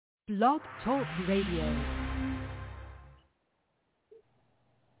Blog Talk Radio.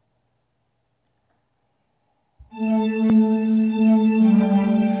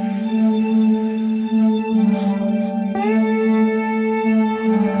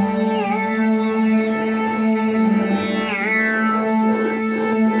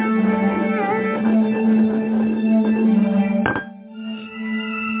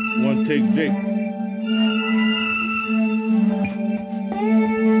 One take Jake.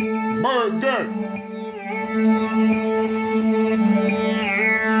 ByrdGang.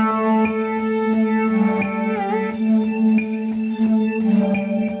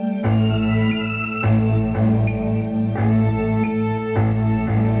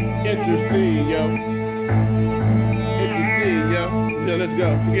 Intercede, yo. Intercede, yo. Yo, let's go.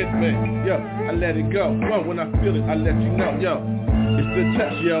 Forget me. Yo, I let it go. Well, when I feel it, I let you know, yo. It's the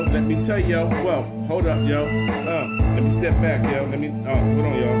touch, yo. Let me tell yo. Well, hold up, yo. Let me step back, yo. Let me. Hold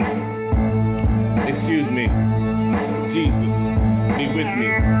on, yo. Excuse me. Jesus, be with me.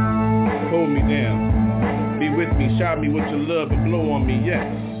 Hold me down. Be with me. Shower me with your love and blow on me. Yes.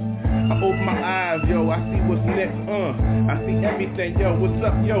 I open my eyes, yo. I see what's next. I see everything, yo. What's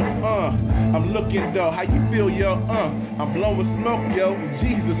up, yo? I'm looking, though. How you feel, yo? I'm blowing smoke, yo.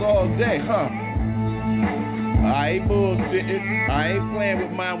 Jesus all day, huh? I ain't bullshitting, I ain't playing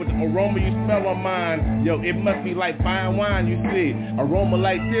with mine. With the aroma you smell on mine, yo, it must be like fine wine, you see. Aroma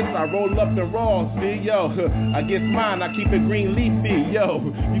like this, I roll up the raw, see, yo. I get mine, I keep it green leafy, yo.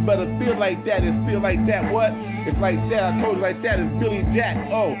 You better feel like that, it's feel like that, what? It's like that, I told you like that, it's Billy Jack,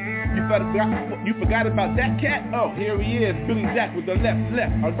 oh. You forgot about that cat? Oh, here he is, Billy Jack with the left,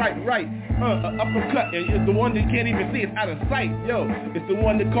 right, uppercut, and it's the one that you can't even see, it's out of sight, yo. It's the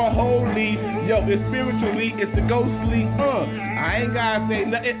one that call holy, yo, it's spiritually, it's the ghostly, I ain't gotta say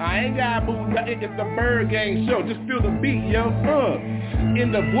nothing, I ain't gotta move nothing, it's the ByrdGang show, just feel the beat, yo,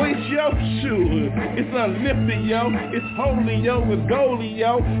 in the voice, yo, shoot, it's unlifted, yo, it's holy, yo, it's goalie,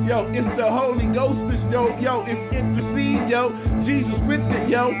 yo, it's the Holy Ghost, yo, it's intercede, yo, Jesus with it,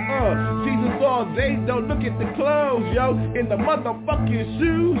 yo, Jesus all day, though, look at the clothes, yo, in the motherfucking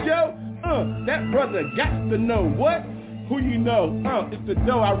shoes, yo, that brother got to know what? Who you know? It's the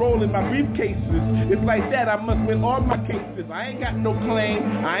dough I roll in my briefcases. It's like that, I must win all my cases. I ain't got no claim,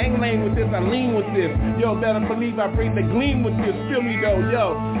 I ain't lame with this, I lean with this. Yo, better believe I bring the gleam with this. Feel me though,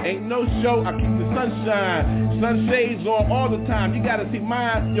 yo, ain't no show, I keep the sunshine. Sunshades on all the time, you gotta see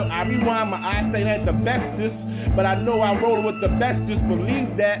mine. Yo, I rewind, my eyes say that the bestest, but I know I roll with the bestest,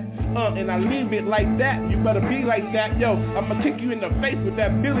 believe that. And I leave it like that, you better be like that, yo. I'ma kick you in the face with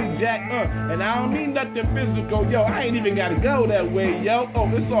that Billy Jack, and I don't mean nothing physical, yo. I ain't even gotta go that way, yo. Oh,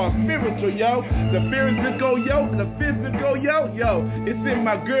 it's all spiritual, yo. The physical, yo, the physical, yo. It's in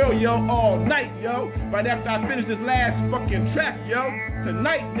my girl, yo, all night, yo. Right after I finish this last fucking track, yo.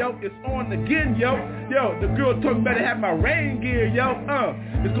 Tonight, yo, it's on again, yo. Yo, the girl told me better have my rain gear, yo.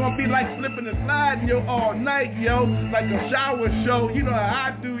 It's gonna be like slipping and sliding, yo, all night, yo. Like a shower show, you know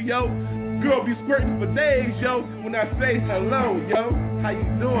how I do, yo. Girl be squirting for days, yo. When I say hello, yo. How you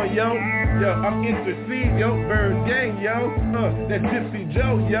doing, yo? Yo, I'm intercede, yo. ByrdGang, yo. That Gypsy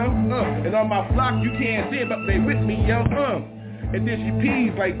Joe, yo. And on my flock, you can't see it, but they with me, yo. And then she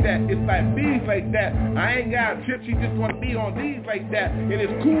pees like that, it's like bees like that. I ain't got a trip, she just wanna be on these like that. And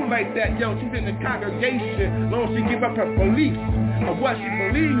it's cool like that, yo, she's in the congregation. Long as she give up her beliefs of what she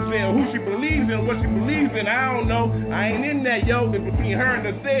believes in, who she believes in, what she believes in, I don't know. I ain't in that, yo, it's between her and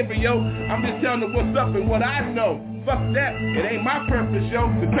the Savior, yo. I'm just telling her what's up and what I know. Fuck that, it ain't my purpose, yo,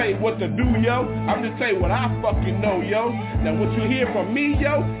 to tell you what to do, yo. I'm just telling you what I fucking know, yo. Now what you hear from me,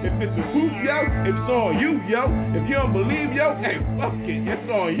 yo, if it's the truth, yo, it's on you, yo. If you don't believe, yo, hey, fuck it, it's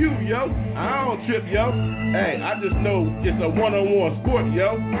on you, yo. I don't trip, yo. Hey, I just know it's a one-on-one sport,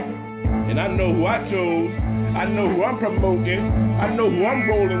 yo. And I know who I chose. I know who I'm promoting. I know who I'm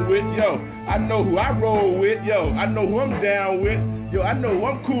rolling with, yo. I know who I roll with, yo. I know who I'm down with. Yo, I know who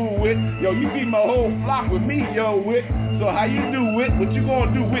I'm cool with. Yo, you be my whole flock with me, yo, with. So how you do with? What you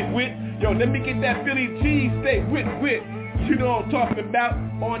gonna do with? Yo, let me get that Philly cheese steak with. You know what I'm talking about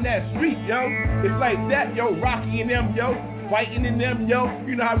on that street, yo. It's like that, yo, Rocky and them, yo. Fighting in them, yo.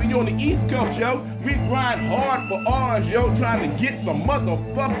 You know how we do on the East Coast, yo. We grind hard for ours, yo. Trying to get some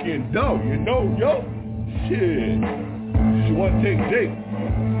motherfucking dough, you know, yo. Shit. She wanna take Jake.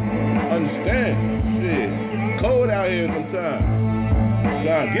 Understand? Shit. Cold out here sometimes.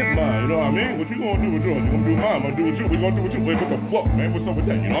 Trying to get mine, you know what I mean? What you gonna do with yours? You gonna do mine, I'm gonna do with you. We gonna do with you. Wait, what the fuck, man? What's up with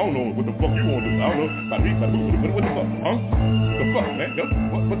that? You know, I don't know what the fuck you gonna do. I don't know. What the fuck, huh? What the fuck, man? Yo,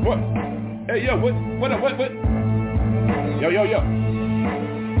 what? Hey, yo, what? Yo.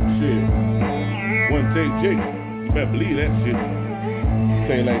 Shit. One take Jake. You better believe that shit.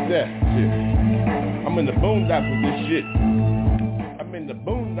 Say it like that, shit. I'm in the boondocks with this shit. I'm in the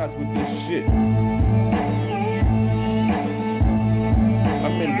boondocks with this shit.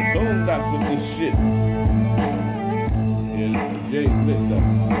 I'm in the boondocks with this shit. Yeah, Jay's lit though.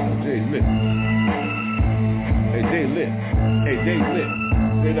 Jay's lit. Hey, Jay lit. Hey, Jay's lit.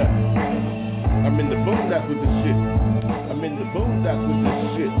 Straight up. I'm in the boondocks with this shit. I'm in the boondocks with this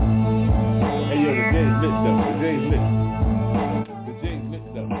shit. Hey, yo, the Jay's lit though. The Jay's lit. The Jay's lit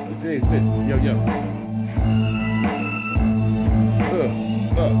though. The Jay's lit. Yo, yo.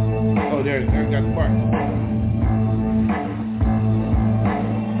 Oh, there I got the mark.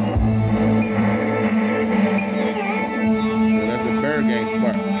 Yeah, that's the ByrdGang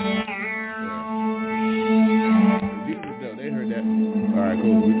mark. Yeah. They heard that. All right,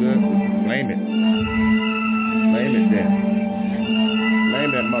 cool. We good? Blame it. Blame it then.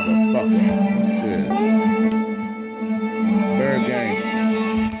 Blame that motherfucker. Yeah. ByrdGang.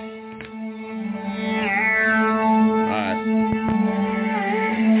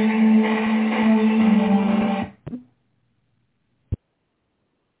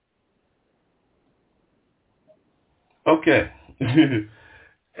 Okay.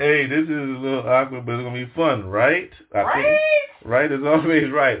 Hey, this is a little awkward, but it's going to be fun, right? I think, right is always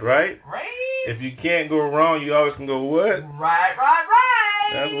right, right? Right. If you can't go wrong, you always can go what? Right.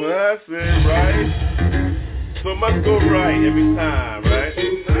 That's what I said, right? So it must go right every time, right?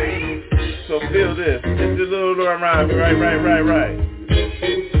 Right. So feel this. It's a little around me, right?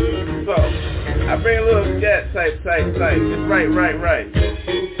 So, I bring a little scat type. It's right.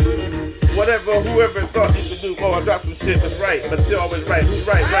 Whatever, whoever thought you could do, oh, I dropped some shit, that's right, but still always right. Who's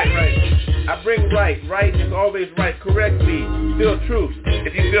right? I bring right is always right, correctly, still truth.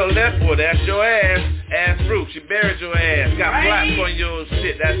 If you feel left, well, that's your ass proof, she buried your ass, got plots on your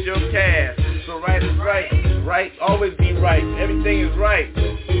shit, that's your cast. So right is right, always be right, everything is right,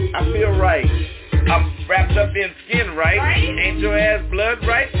 I feel right. I'm wrapped up in skin, right? Ain't your ass blood,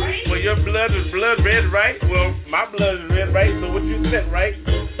 right? Well, your blood is blood red, right? Well, my blood is red, right? So what you said, right?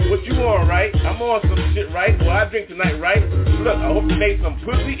 What you on, right? I'm on some shit, right? Well, I drink tonight, right? Look, I hope you made some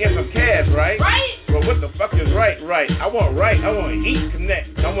pussy and some cash, right? Well, what the fuck is right? I want eat,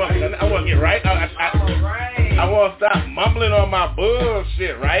 connect. I want to get right. I want to stop mumbling on my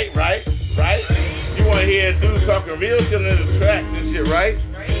bullshit, right? You want to hear dudes talking real shit in the tracks and shit, right?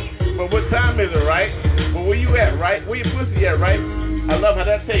 But what time is it, right? But where you at, right? Where your pussy at, right? I love how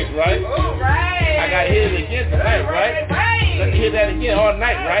that tastes, right? Oh, right. I gotta hear it again tonight, right? Let's hear that again all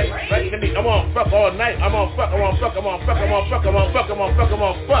night, right? I want to fuck all night. I want to fuck.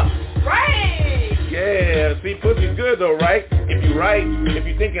 Right. Yeah, see, pussy's good though, right? If you right, if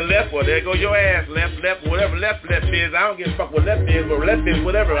you thinking left, well, there go your ass. Left, whatever left is. I don't give a fuck what left is, but left is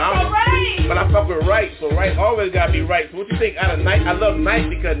whatever. Right. But I fuck with right, so right always gotta be right. So what you think out of night? I love night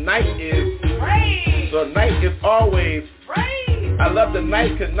because night is right. So night is always right. I love the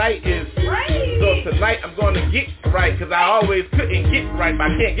night because night is right. So tonight I'm going to get right because I always couldn't get right,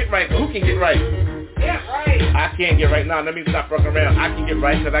 but I can't get right. But who can get right? Yeah, right. I can't get right now. Let me stop fucking around. I can get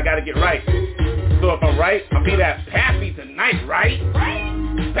right because I gotta get right. So if I'm right, I'll be that happy tonight, right?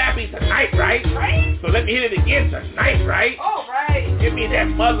 Happy tonight, right? So let me hit it again tonight, right? Oh, right. Give me that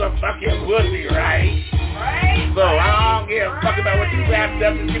motherfucking pussy, right? So I don't give a fuck about what you wrapped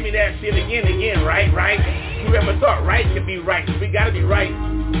up. Just give me that shit again, right? Whoever thought right could be right. We gotta be right.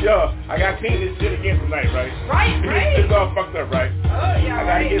 Yo, I gotta clean this shit again tonight, right? Right. It's all fucked up, right? Oh, yeah, I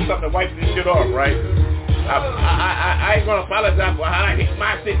gotta get something to wipe this shit off, right? I ain't gonna apologize for how I hit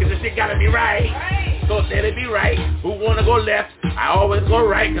my shit, cause this shit gotta be right. So let it be right. Who wanna go left? I always go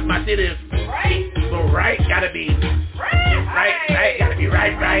right, cause my shit is right. So right gotta be right, gotta be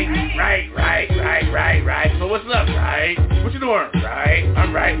right. So what's up, right? What you doing? Right,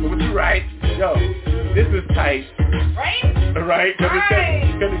 I'm right. But what you right? Yo, this is tight. Right? Cause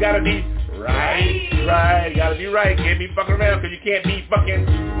it gotta be right. Gotta be right. Can't be fucking around, cause you can't be fucking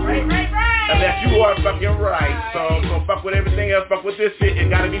right. Unless you are fucking right. So fuck with everything else. Fuck with this shit. It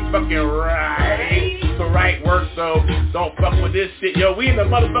gotta be fucking right. So right works. So don't fuck with this shit. Yo, we in the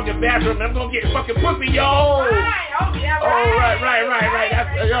motherfucking bathroom and I'm gonna get fucking pussy, yo. Right.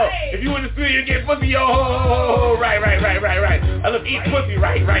 That's, yo, if you in the studio, you get pussy, yo. Right. I love eating pussy,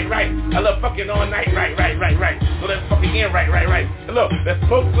 right. I love fucking all night, right. So let's fuck again, right. And look, let's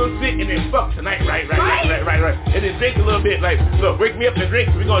smoke some shit and then fuck tonight, right. And then drink a little bit, like, look, wake me up and drink.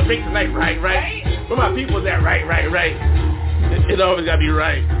 We're gonna drink tonight, right. Where my people's at, right. It always gotta be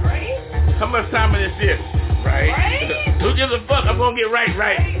right. How much time in this shit? Right. Who gives a fuck? I'm gonna get right.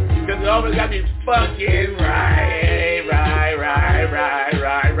 Because it always gotta be fucking right.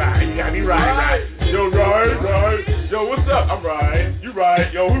 You got me right. Yo, right. Yo, what's up? I'm right. You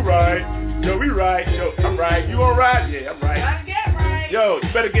right. Yo, who right? Yo, we right. Yo, I'm right. You all right? Yeah, I'm right. Gotta get right. Yo,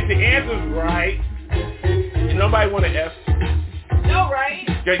 you better get the answers right. Nobody want to F. No, right?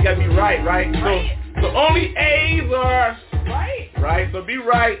 You gotta be right? Right. So only A's are Right. right. So be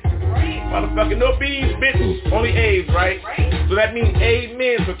right. Right. Motherfucker, no B's, bitch. Only A's, right? Right. So that means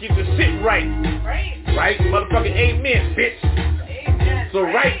amen. So keep the shit right. Right. Right? Motherfucking amen, bitch. Amen. So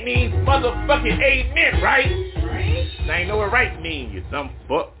right means motherfucking amen, right? Right. Now you know what right means, you dumb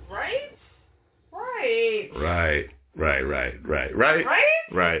fuck. Right. Right. Right. Right.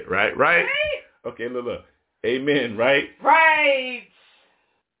 Right. Okay, look. Amen, right? Right.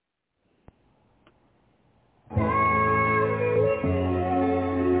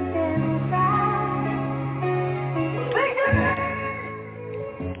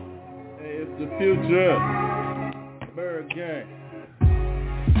 Hey, it's the future. ByrdGang.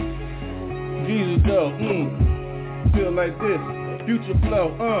 Jesus though, feel like this. Future flow,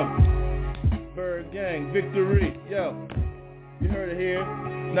 ByrdGang, victory, yo. You heard it here.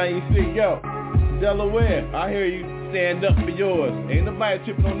 Now you see, yo, Delaware, I hear you. Stand up for yours. Ain't nobody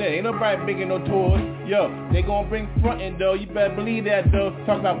tripping on that. Ain't nobody bringing no tours. Yo, they gonna bring frontin' though. You better believe that though.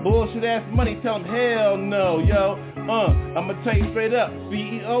 Talk about bullshit ass money. Tell them hell no, yo. I'ma tell you straight up.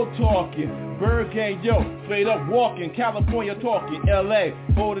 CEO talking. ByrdGang, yo. Straight up walking. California talking. LA,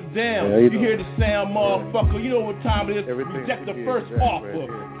 hold it down. Yeah, you hear the sound, motherfucker. You know what time it is. Reject the first offer.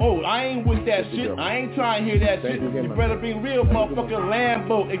 Oh, I ain't with that shit. I ain't trying to hear that shit. You better bring real motherfucker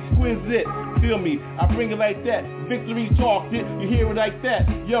Lambo, exquisite. Feel me? I bring it like that. Victory talked it. You hear it like that.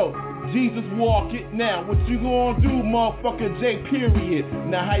 Yo, Jesus walk it. Now, what you gonna do, motherfucker J period?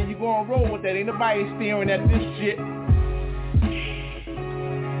 Now, how you gonna roll with that? Ain't nobody staring at this shit.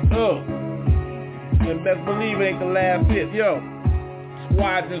 And best believe it ain't the last hit. Yo,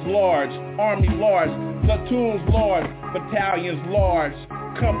 squadrons large, army large, platoons large, battalions large,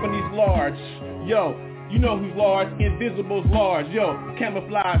 companies large. Yo, you know who's large? Invisible's large. Yo,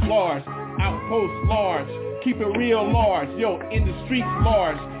 camouflage large, outposts large, keep it real large. Yo, in the streets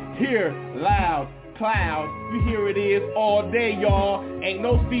large, here loud, cloud. You hear it is all day, y'all. Ain't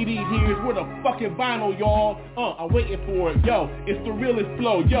no CD here. It's with a fucking vinyl, y'all. I'm waiting for it. Yo, it's the realest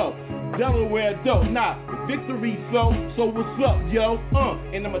flow. Yo, Delaware dope. Nah, victory flow. So what's up, yo?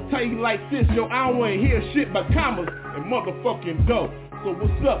 And I'ma tell you like this, yo. I don't wanna hear shit but commas and motherfucking dope. So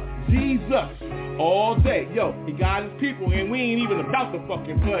what's up? Jesus. All day, yo, he got his people, and we ain't even about to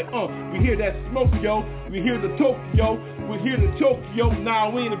fucking play. We hear that smoke, yo. We hear the Tokyo. We hear the Tokyo.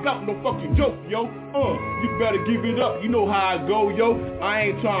 Nah, we ain't about no fucking joke, yo. You better give it up. You know how I go, yo. I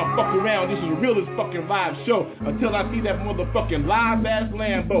ain't trying to fuck around. This is the realest fucking live show until I see that motherfucking live ass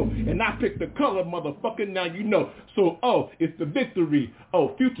Lambo, and I pick the color, motherfucker. Now you know. So, it's the victory.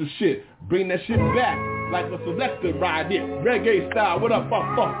 Future shit. Bring that shit back like a selector ride it. Reggae style. What up,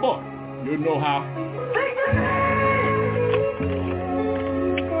 fuck. You know how.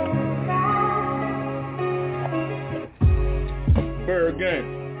 ByrdGang.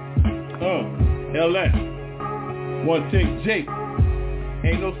 LA. One take Jake.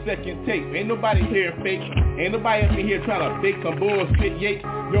 Ain't no second tape. Ain't nobody here fake. Ain't nobody up in here trying to fake some bullshit yake.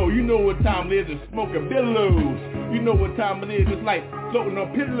 Yo, you know what time it is to smoke a billows. You know what time it is. It's like floating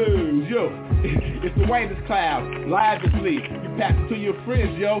on pillows. Yo, it's the whitest cloud. Live to sleep. You pass it to your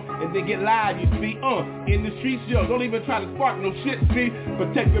friends, yo, and they get live, you see. In the streets, yo. Don't even try to spark no shit, see.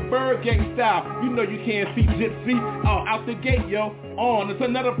 Protect the ByrdGang style. You know you can't see gypsy. Out the gate, yo. It's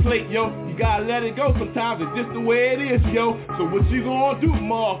another plate, yo. You gotta let it go sometimes. It's just the way it is, yo. So what you gonna do,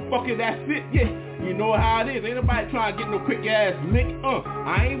 motherfucker? That's it, yeah. You know how it is. Ain't nobody trying to get no quick ass lick.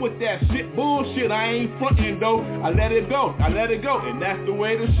 I ain't with that shit bullshit. I ain't frontin' though. I let it go. And that's the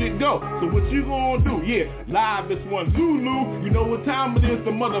way the shit go. So what you gonna do? Yeah, live this one Zulu. You know what time it is.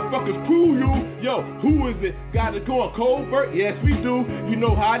 The motherfuckers crew you. Yo, who is it? Got it going covert? Yes, we do. You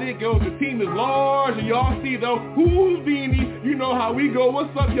know how it goes. The team is large. And y'all see though. Who's Beanie? You know how we go.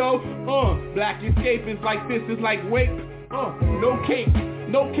 What's up, yo? Black escape is like this. It's like wait. No cape.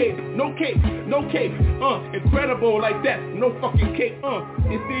 Incredible like that. No fucking cape.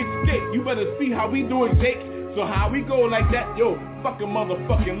 It's the escape. You better see how we do it, Jake. So how we go like that, yo, fucking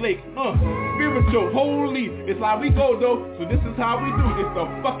motherfucking lake. Spiritual, holy. It's how we go though. So this is how we do. It's the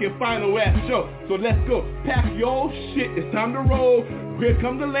fucking final ass show. So let's go. Pack your shit. It's time to roll. Here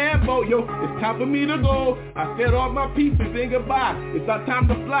come the Lambo, yo. It's time for me to go. I said all my pieces and goodbye. It's our time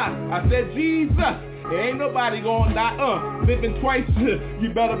to fly. I said Jesus. Ain't nobody gonna die, living twice.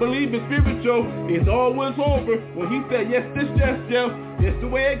 You better believe it's spiritual. It's always over. When he said yes, this, yes, yes. That's the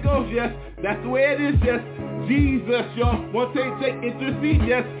way it goes, yes. That's the way it is, yes. Jesus, yo. One take, intercede,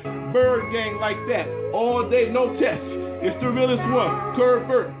 yes. Bird Gang like that. All day, no test. It's the realest one, Curve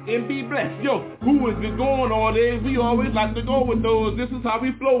Burt, and be blessed. Yo, who is it going all day? We always like to go with those. This is how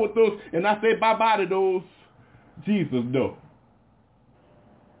we flow with those. And I say bye-bye to those. Jesus, though.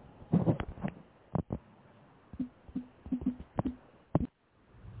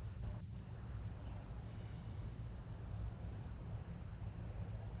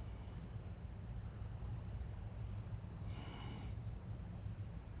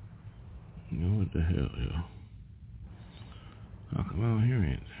 Yo, what the hell, yo? How come I don't hear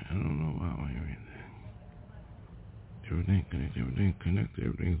anything? I don't know why I don't hear anything. Everything connected,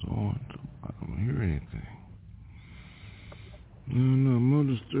 everything's on, so I don't hear anything. No, I'm more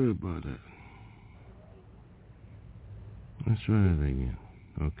disturbed by that. Let's try that again.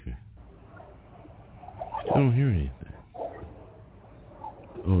 Okay. I don't hear anything.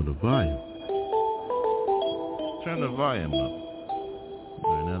 Oh, the volume. Turn the volume up.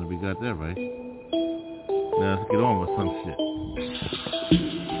 All right, now that we got that right. Now let's get on with some shit.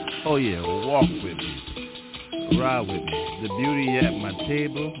 Oh yeah, walk with me. Ride with me. The beauty at my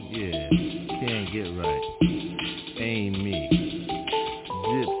table, yeah, can't get right. Ain't me.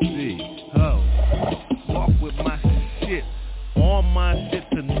 Gypsy, ho. Walk with my shit. On my shit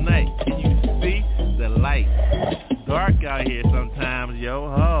tonight. Can you see the light? Dark out here sometimes, yo.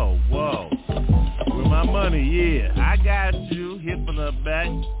 Ho, whoa. With my money, yeah. I got you. Hip on the back,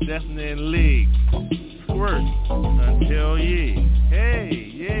 definitely in league. Squirt until yeah. Hey,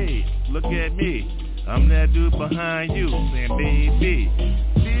 yeah. Look at me. I'm that dude behind you saying, baby,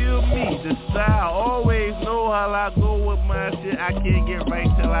 feel me, the style, always know how I go with my shit. I can't get right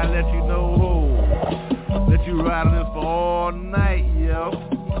till I let you know. Let you ride on this for all night, yo.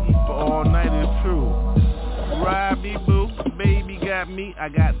 For all night is true. Ride me, boo, baby got me, I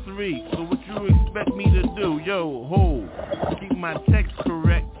got 3. So what you expect me to do, yo, ho? Keep my text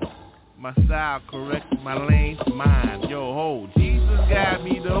correct, my style correct, my lane's mine, yo, ho. Jesus got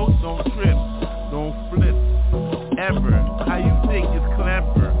me though, don't trip. Don't flip, ever. How you think it's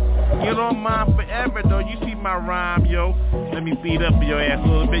clever? You don't mind forever, though. You see my rhyme, yo. Let me speed up for your ass a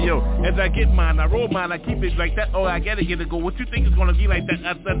little bit, yo. As I get mine, I roll mine, I keep it like that. Oh, I gotta get it go. What you think is gonna be like that?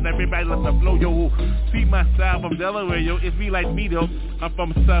 Everybody let the flow, yo. See my style from Delaware, yo. It's me like me, though. I'm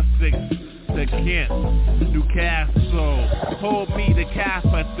from Sussex to Kent, Newcastle. Hold me the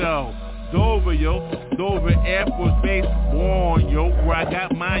capital. Dover, yo, Dover Air Force Base, born, yo, where I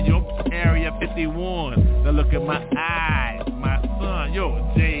got mine, yo, Area 51. Now look at my eyes, my son, yo,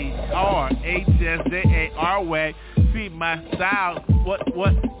 J-R-H-S-J-A-R way. See my style, what,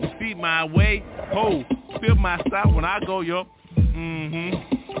 you see my way, ho, feel my style when I go, yo,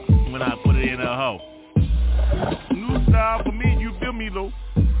 when I put it in a hoe. New style for me, you feel me, though.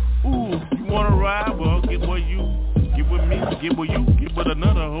 Ooh, you wanna ride? Well, get with you, get with me, get with you, get with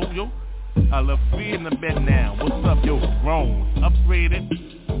another hoe, yo. I love free in the bed now. What's up, yo? Grown, upgraded,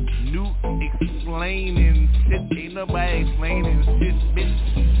 new, explaining shit. Ain't nobody explaining shit,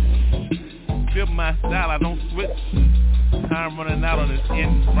 bitch. Feel my style, I don't switch. Time running out on this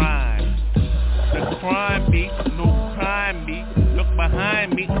end rhyme. The crime beat, no crime beat. Look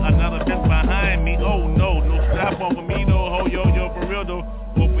behind me, another bitch behind me. Oh no, no strap on for me, no ho, yo, for real though.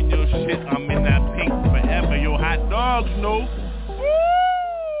 Open your shit, I'm in that pink forever. Yo, hot dogs, no.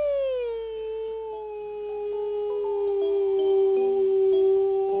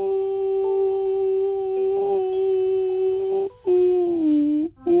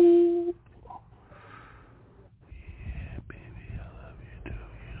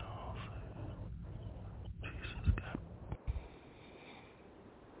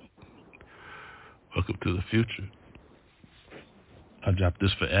 Welcome to the future. I dropped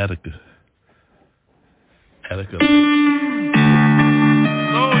this for Attica. Attica. Yo.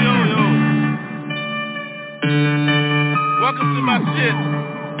 Welcome to my shit.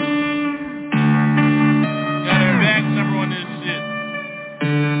 Got a back number on this shit.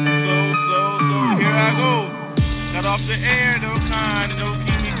 So, here I go. Got off the air, no kind, no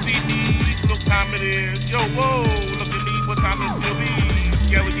keep me, see me, look time it is. Yo, whoa, look at me, what time it still be.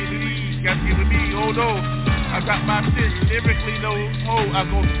 Gotta get it. Got to give it me, oh no, I got my shit lyrically though, oh, I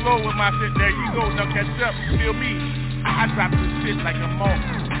go slow with my shit, there you go, now catch up, feel me, I drop this shit like a malt,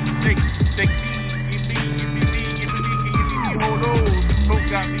 take me, give me, oh no, smoke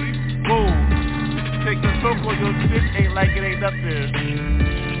got me, whoa, take the smoke on your shit, ain't like it ain't up there,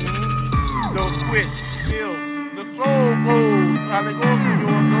 don't quit, chill, the soul goes, how they go for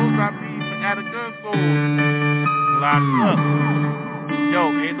your nose, I breathe, at a gun soul, locked up. Yo,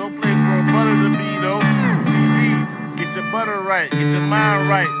 ain't no place for a butter to be, though. TV, get your butter right, get your mind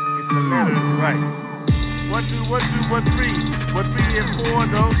right, get the letters right. 1, 2, 1, 2, 1, 3. 1, 3 and 4,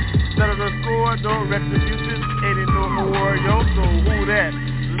 though. settle the score, no retribution, ain't it no more, yo. So who that?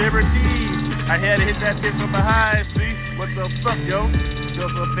 Liberty. I had to hit that bitch from behind, see? What the fuck, yo?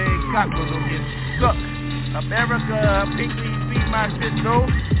 Just a big cock was gonna get stuck. America, pinky, see my shit, no?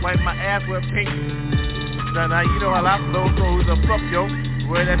 Wipe my ass with pink. Now you know how I flow, so who the fuck, yo?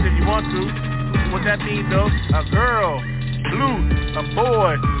 Wear that shit you want to. What that mean, though? A girl, blue, a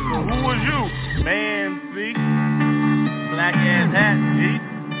boy. So who was you? Man, see? Black ass hat, see?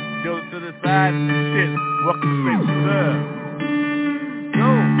 Go to the side, shit. Welcome straight to love. Yo.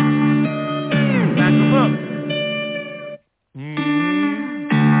 Back him up.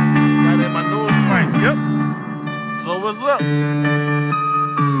 Right in my nose right, yep. So what's up?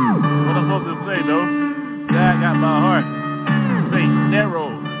 What I'm supposed to say, though? God got my heart. Say, narrow.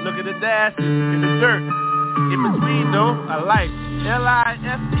 Look at the dash in the dirt. In between, though, a life.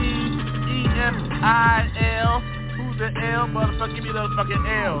 Lifeemil. Who's the L? Motherfucker, give me those fucking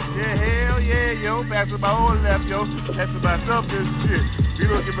L. Yeah, hell yeah, yo. Back to my old left, yo. That's to myself, this shit. We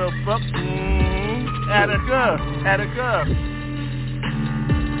don't give a fuck. Attica.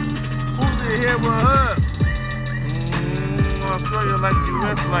 Who's in here with her? I'll show you like you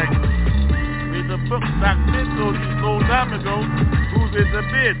went like. Read the book, Doc told you so time ago. Who's in the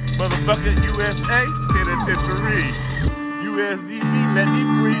bid? Motherfucker, USA, penitentiary. USDB, let me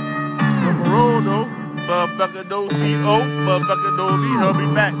free. From parole, though. Motherfucker, no CO. Motherfucker, no me. He'll be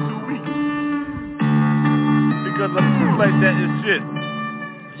back 2 weeks. Because I'm cool like that and shit.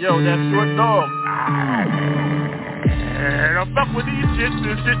 Yo, that short dog. Don't fuck with these shit.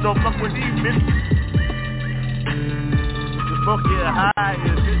 This shit don't fuck with these bitches. The fuck get high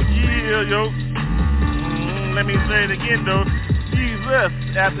and shit. Yeah, yo. Let me say it again, though. Jesus.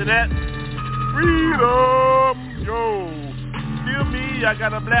 After that, freedom. Yo. Feel me? I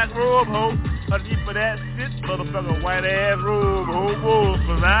got a black robe, ho. Underneath for that shit. Motherfucker, white ass robe, ho. Whoa.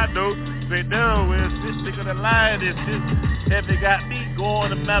 Cause I know. They know where shit. They gonna lie this shit. If they got me going,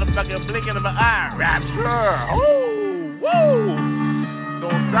 the motherfucker blinking in my eye. Rapture. Oh. Whoa.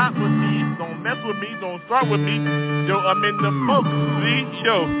 Don't stop with me. Don't mess with me. Don't start with me. Yo, I'm in the book. See?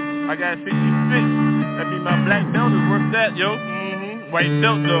 Yo. I got 66. That mean my black belt is worth that, yo. White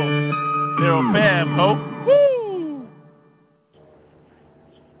belt, though. They're on bad, ho. Woo!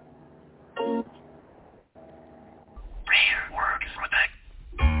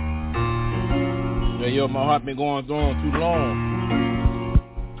 Yeah, yo, my heart been going on too long.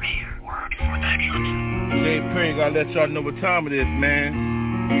 Jay Perry, gotta let y'all know what time it is, man.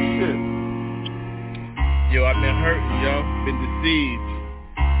 Shit. Yo, I've been hurting, yo. Been deceived.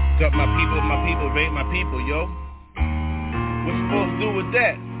 Got my people, rape my people, yo. What's supposed to do with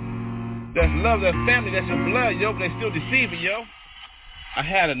that? That's love, that's family, that's your blood, yo, but they still deceiving, yo. I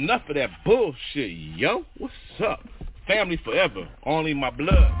had enough of that bullshit, yo. What's up? Family forever, only my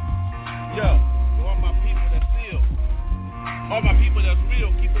blood. Yo, all my people that's still, all my people that's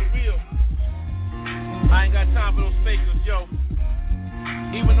real, keep it real. I ain't got time for those fakers, yo.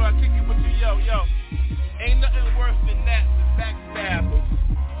 Even though I kick it with you, yo. Ain't nothing worse than that, the backstabber.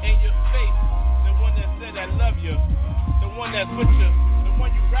 In your face, the one that said I love you, the one that's with you, the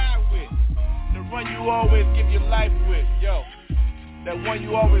one you ride with, the one you always give your life with, yo. That one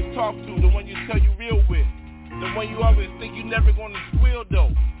you always talk to, the one you tell you real with, the one you always think you never gonna squeal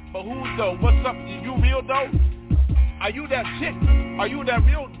though. But who though? What's up? You real though? Are you that chick? Are you that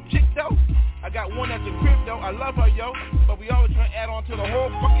real chick though? I got one at the crib though, I love her yo, but we always trying to add on to the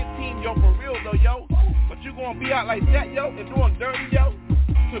whole fucking team yo, for real though yo. But you gonna be out like that yo, and doing dirty yo?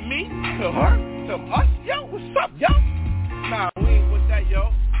 To me, to her, to us, yo, what's up, yo? Nah, we ain't with that,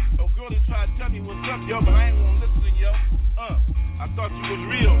 yo. No girl is trying to tell me what's up, yo, but I ain't gonna listen, yo. I thought you was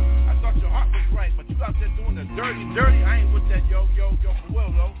real. I thought your heart was right, but you out there doing the dirty. I ain't with that, yo, for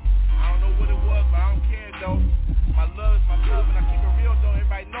real, though. I don't know what it was, but I don't care, though. My love is my love, and I keep it real, though.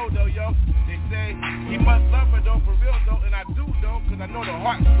 Everybody know, though, yo. They say he must love her, though, for real, though, and I do, though, because I know the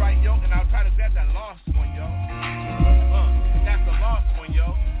heart's right, yo, and I'll try to grab that lost one, yo. That's the lost one,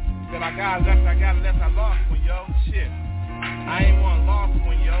 yo. That I got unless I lost one, yo. Shit. I ain't want lost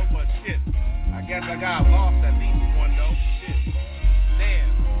one, yo, but shit. I guess I got lost at least one, though. Shit. Damn.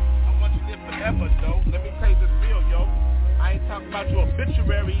 I want you to live forever, though. Let me tell you this real, yo. I ain't talking about your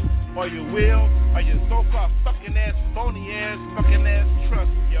obituary or your will or your so-called fucking ass, phony ass, fucking ass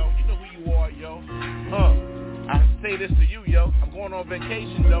trust, yo. You know who you are, yo. I say this to you, yo. I'm going on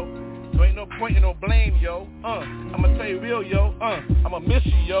vacation, though. So ain't no point in no blame, yo. I'ma tell you real, yo. I'ma miss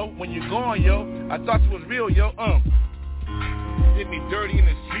you, yo. When you're gone, yo. I thought you was real, yo. Did me dirty in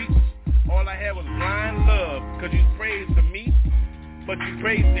the streets. All I had was blind love. Cause you praised to me. But you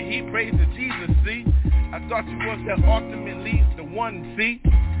praised to he praised to Jesus, see. I thought you was that ultimately the one, see.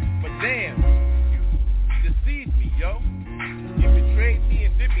 But damn, you deceived me, yo. You betrayed me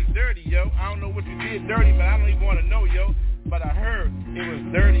and did me dirty, yo. I don't know what you did dirty, but I don't even want to know, yo. But I heard it was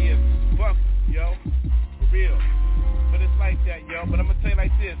dirty as fuck, yo. For real. But it's like that, yo. But I'm going to tell you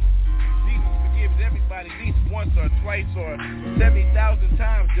like this. Jesus forgives everybody at least once or twice or 70,000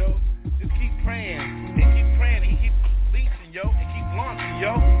 times, yo. Just keep praying and keep praying and he keeps leeching, yo, and keep launching,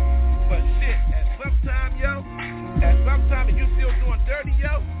 yo. But shit, at some time, if you still doing dirty,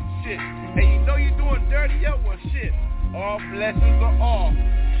 yo, shit, and you know you're doing dirty, yo, well, shit, all blessings are off,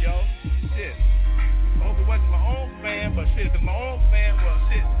 yo, shit. I hope it wasn't my own fan, but shit, if it's my own fan, well,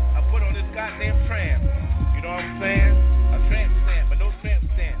 shit, I put on this goddamn tram. You know what I'm saying? A tramp stand, but no tramp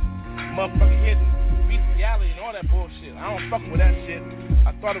stand. Motherfucking hidden bestiality and all that bullshit. I don't fuck with that shit.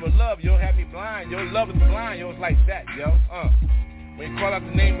 I thought it was love, yo, had me blind, yo, love is blind, yo, it's like that, yo, When you call out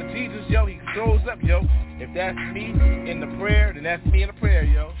the name of Jesus, yo, he shows up, yo. If that's me in the prayer, then that's me in the prayer,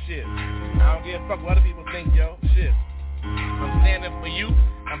 yo, shit. I don't give a fuck what other people think, yo, shit. I'm standing for you,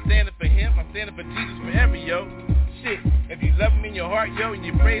 I'm standing for him, I'm standing for Jesus forever, yo. Shit, if you love him in your heart, yo, and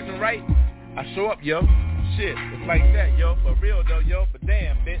you praise him right, I show up, yo. Shit, it's like that, yo, for real, though, yo, but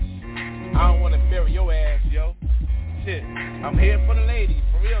damn, bitch. I don't want to bury your ass, yo. Shit, I'm here for the ladies,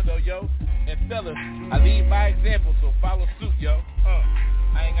 for real, though, yo. And fellas, I lead by example, so follow suit, yo.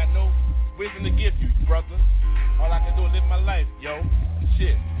 I ain't got no wisdom to give you, brother. All I can do is live my life, yo.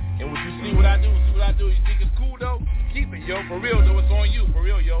 Shit. And when you see what I do, you think it's cool, though? Keep it, yo. For real, though, it's on you. For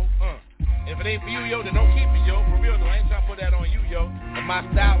real, yo. If it ain't for you, yo, then don't keep it, yo. For real, though, I ain't trying to put that on you, yo. But my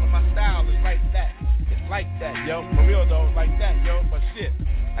style is like that. It's like that, yo. For real, though, it's like that, yo. But shit,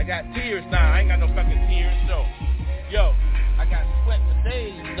 I got tears now. I ain't got no fucking tears, though. Yo, I got sweat for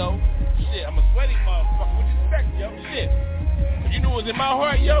days, though. Shit, I'm a sweaty motherfucker. What you expect, yo? Shit. If you knew it was in my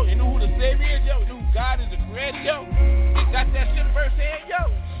heart, yo, you knew who the Savior is, yo, you knew who God is, the Creator, yo, you got that shit firsthand, yo.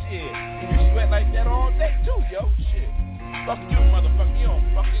 Shit. You sweat like that all day, too, yo. Shit. Fuck you, motherfucker. You don't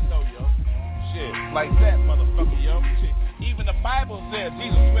fucking know, yo. Shit. Like that, motherfucker, yo. Shit. Even the Bible says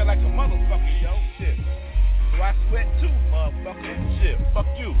Jesus sweat like a motherfucker, yo. Shit. So I sweat too, motherfucker. Shit. Fuck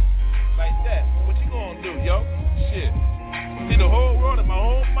you. Like that. What you gonna do, yo? Shit. See the whole world and my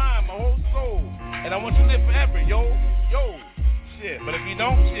whole mind, my whole soul. And I want you to live forever, yo. Yo. Shit. But if you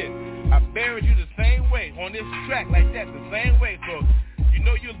don't, shit, I buried you the same way on this track like that, the same way. So you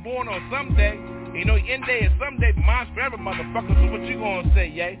know you was born on someday. You know your end day is someday, but mine's forever, motherfucker. So what you gonna say,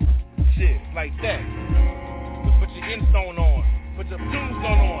 yay? Shit, like that. Just put your instone on. Put your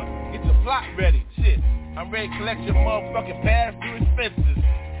tombstone on. Get your plot ready. Shit. I'm ready to collect your motherfucking past due expenses.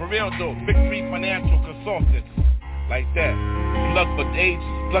 For real though, Victory Financial Consultants. Like that. Plug for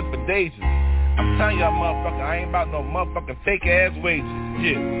dages. I'm telling y'all, motherfucker, I ain't about no motherfucking fake ass wages.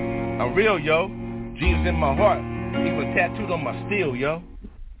 Shit. I'm real, yo. Jesus in my heart. He was tattooed on my steel, yo.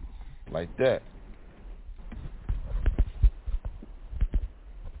 Like that.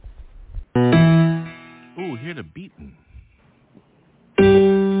 Ooh, hear the beating.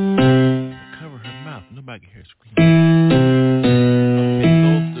 Cover her mouth. Nobody can hear screaming. Okay,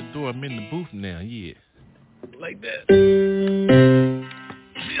 close the door. I'm in the booth now. Yeah. Like that.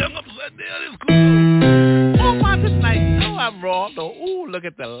 See, I'm upside down. It's cool. Oh, my tonight. No, I'm wrong, though. Ooh, look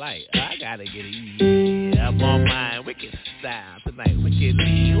at the light. I gotta get it easy. I'm on my wicked style tonight.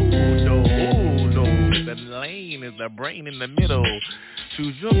 Wickedly. Ooh, no. The lane is the brain in the middle.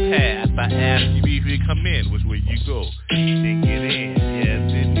 Choose your path. I ask you if you come in, which way you go. Then get in.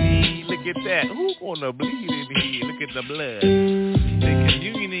 Yes, indeed. Look at that. Who gonna bleed in here? Look at the blood. The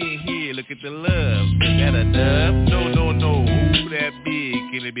communion in here. Look at the love. Is that a dove? No. Ooh, that big.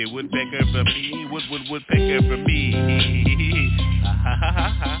 Can it be a woodpecker for me? Woodpecker for me.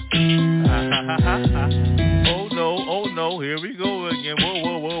 Oh no. Here we go again.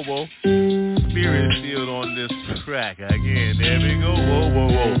 Whoa. Spirit field on this track again. There we go.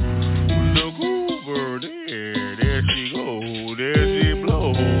 Whoa. Look over there she go. There she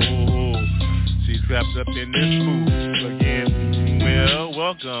blow. She's trapped up in this booth again. Well,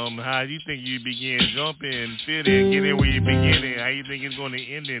 welcome. How you think you begin? Jump in, fit in, get in where you beginning. How you think it's going to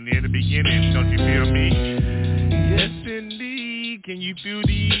end in near the beginning? Don't you feel me? Yes, indeed. Can you feel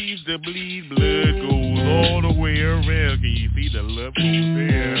these? The bleed blood goes all the way around. Can you see the love goes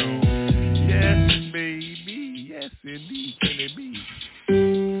down? Yes, baby. Yes, indeed. Can it be?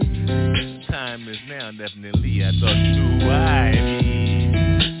 This time is now, definitely. I thought you knew who I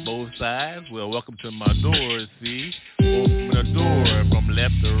be. Both sides. Well, welcome to my door, see? Open the door from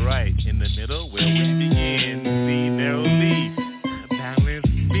left to right. In the middle, where we begin. See, narrowly. Balance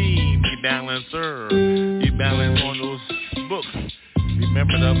beam. You balance her. You balance on those books.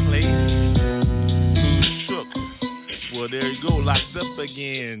 Remember the place? Who shook? well, there you go, locked up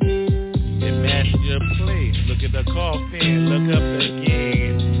again. Imagine your place, look at the coffin, look up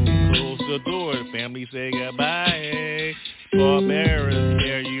again. Close the door, family say goodbye. Pallbearers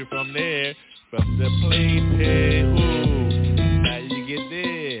carry you from there, from the playpen. Ooh, how you get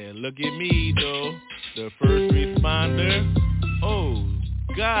there? Look at me though, the first responder. Oh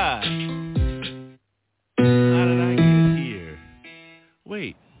God, how did I get here?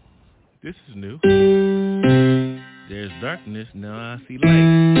 Wait, this is new. There's darkness, now I see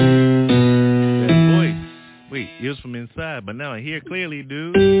light. That voice, wait, it was from inside, but now I hear clearly,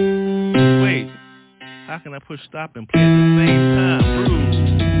 dude. Wait, how can I push stop and play at the same time?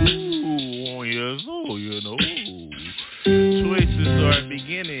 Ooh, yes, oh, you know. Choices are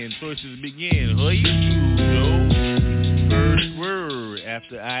beginning, choices begin. Who you do, yo? First word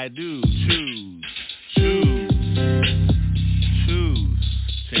after I do, choose.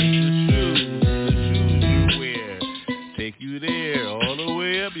 Change the shoes you wear. Take you there, all the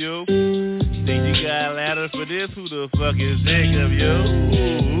way up, yo. Think you got a ladder for this? Who the fuck is Jacob, yo?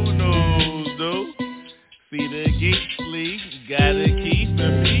 Ooh, who knows, though? See the gate sleep, got a key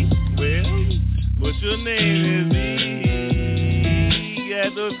for me. Well, what's your name is he?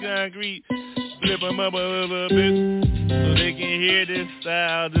 Got those concrete, flip them up a little bit, so they can hear this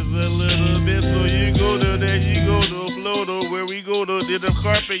style just a little bit. So you go to there, you go to Floto, where we go to the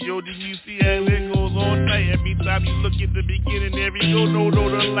carpet, yo. Did you see how it goes all night? Every time you look at the beginning, every no,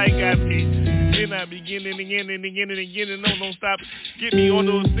 the light got me. Then I begin and again and again and again, and no, don't stop. Get me on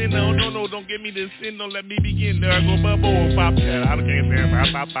those sin, no, don't get me the sin, don't let me begin. There I go, bubble, pop, that I can't say,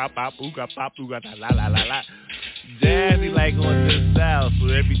 pop, ooga, la, la. Jazzy like on this style, so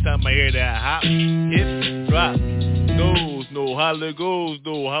every time I hear that hop, hit, drop, goes, no, how it goes,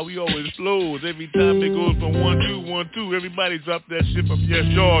 though, how we always flows. Every time it goes from 1-2, everybody drop that shit from yes,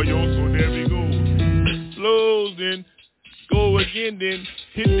 y'all, yo, so there we go. Flows, then, go again, then,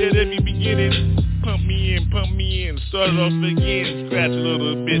 hit that every beginning. Pump me in, start it off again, scratch a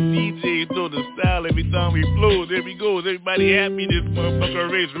little bit. DJs know the style every time we flow, there we go. Everybody happy, this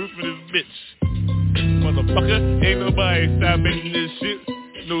motherfucker race, roofing this bitch. Motherfucker, ain't nobody stopping this shit.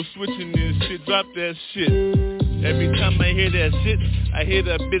 No switching this shit, drop that shit. Every time I hear that shit, I hear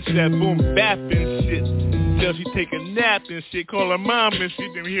that bitch that boom bap and shit. Till she take a nap and shit, call her mom and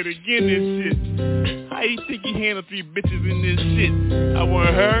shit, then hit again and shit. How you think you handle 3 bitches in this shit? I want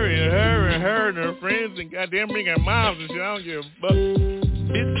her and her friends and goddamn bring her moms and shit. I don't give a fuck.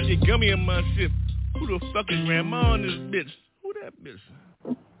 Bitch, get gummy in my shit. Who the fuck is grandma on this bitch? Who that bitch?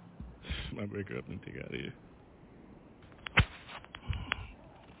 I break her up and take out of here.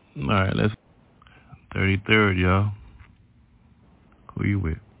 Alright, let's 33rd, y'all. Who you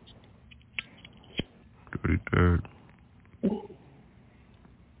with? 33rd.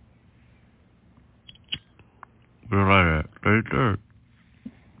 What like that? 33rd.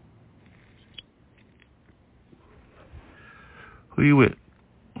 Who you with?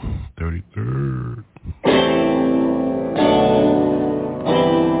 33rd.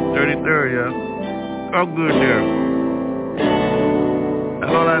 33rd, y'all. All good there.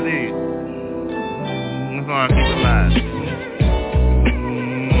 That's all I need. That's all I keep it alive.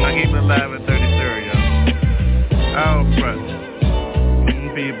 I keep it alive at 33rd, y'all. Out front.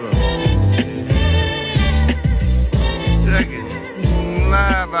 People. Check it.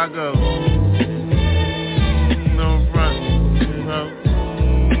 Live I go. No front.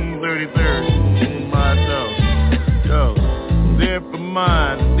 33rd. My show. Yo. There for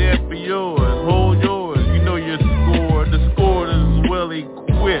mine. There for yours. Hold yours. You know your score. The score is well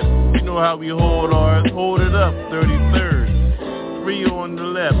equipped. You know how we hold ours. Hold it up. 33rd. 3 on the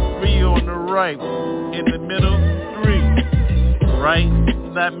left. 3 on the right. In the middle. 3. Right?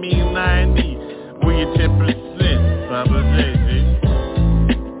 That means 90. Where your 10%. Papa J.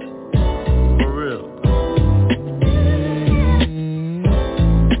 For real.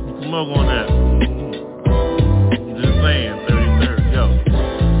 Smoke on that. Just saying, 33rd, yo.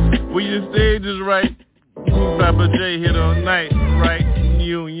 Well, your stage is right. Papa J hit on night, right?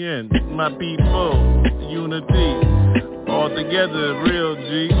 Union, my people, unity. All together, real G,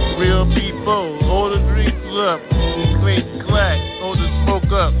 real people. Hold the drinks up, clink, clack, hold the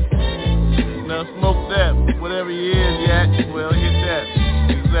smoke up. Now smoke that, whatever you is, yak, well hit that,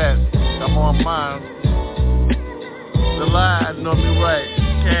 exact, I'm on mine. The line, know me right,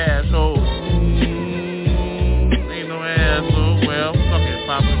 cash hold, ain't no asshole, well, fucking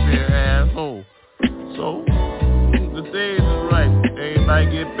Papa Bear asshole. So, the stage is right, everybody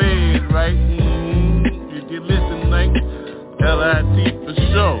get paid, right, you get listen like, L-I-T for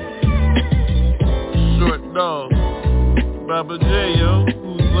sure, short dog, Papa J, yo,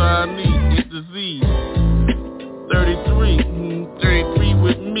 who's I need, get the Z. 33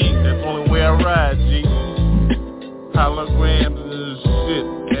 with me. That's the only way I ride, G. Holograms and shit,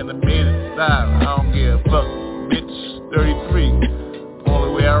 animated style. I don't give a fuck, bitch. 33, only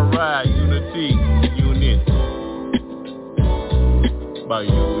way I ride. Unity, unit. By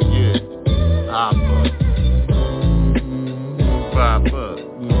you, yeah. Poppa. Poppa.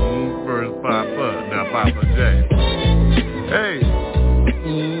 First Poppa, now Poppa J. Hey,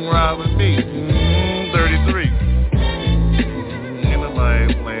 ride with me. 33. Ain't nobody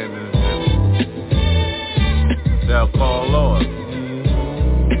playing this shit. They'll fall off.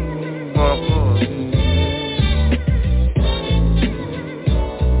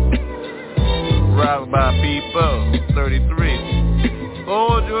 Ride by people. 33.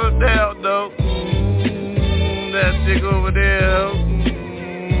 Hold your down, though. That chick over there,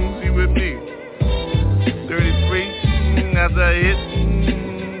 she with me. 33, after I hit,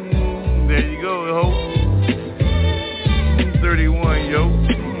 there you go, ho. 31, yo.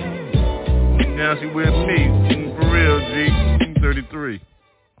 Now she with me, for real, G. 33.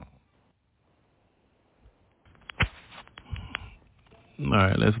 All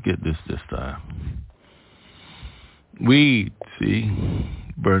right, let's get this time. Weed, see,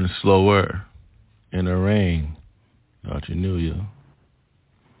 burning slower in the rain. Thought you knew, yo.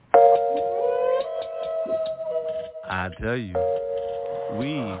 I tell you,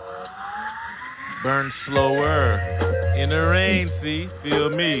 weed burn slower in the rain, see, feel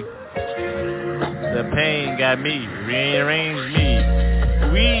me. The pain got me, rearrange me.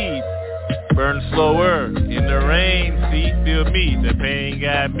 Weed burn slower in the rain, see, feel me. The pain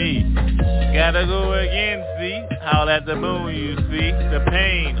got me. Gotta go again, see, howl at the moon, you see. The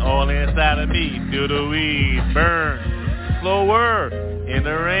pain all inside of me, feel the weed burn slower in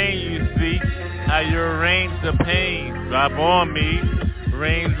the rain, you see. How you arrange the pain, drop on me.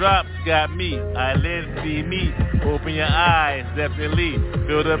 Raindrops got me, eyelids see me. Open your eyes, definitely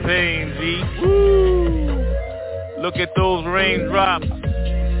feel the pain, G. Woo! Look at those raindrops,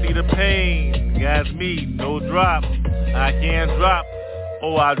 see the pain, got me, no drop. I can't drop,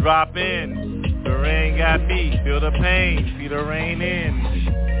 oh I drop in. The rain got me, feel the pain, see the rain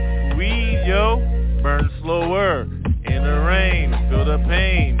in. Weed, yo, burn slower in the rain, feel the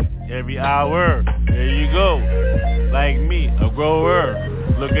pain. Every hour, there you go, like me, a grower.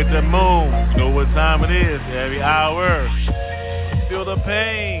 Look at the moon, know what time it is. Every hour, feel the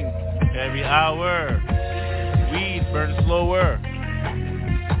pain. Every hour, weed burn slower.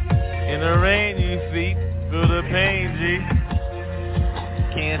 In the rain, you see, feel the pain, G.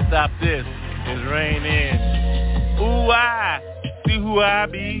 Can't stop this, it's raining. Ooh, I see who I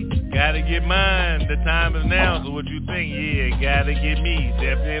be. Gotta get mine, the time is now, so what you think? Yeah, gotta get me,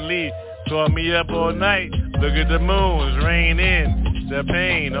 definitely. Call me up all night, look at the moon, it's raining. The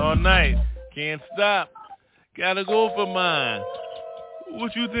pain all night, can't stop, gotta go for mine.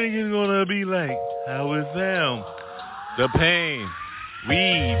 What you think it's gonna be like? How it sound? The pain,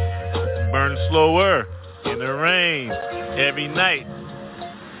 weed, burn slower, in the rain, every night.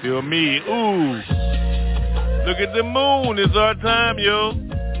 Feel me, ooh. Look at the moon, it's our time, yo.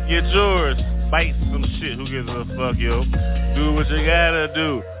 Get yours, bite some shit, who gives a fuck, yo. Do what you gotta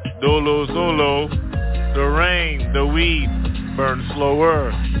do, dolo solo. The rain, the weed, burn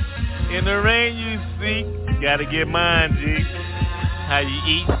slower. In the rain you see, gotta get mine, G. How you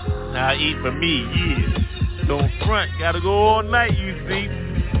eat, how I eat for me, yeah. Don't front, gotta go all night, you see.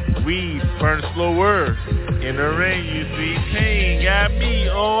 Weed, burn slower. In the rain you see, pain got me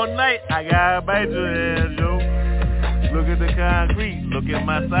all night. I gotta bite your ass, yo. Look at the concrete, look at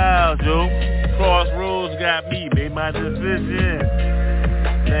my style, Joe. Crossroads got me, made my decision.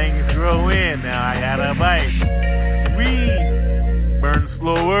 Things grow in, now I gotta bite. Weed, burn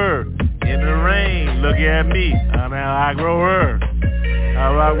slower. In the rain, look at me, I'm how I grow her.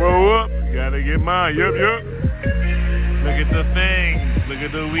 How I grow up, gotta get mine, yup. Look at the thing, look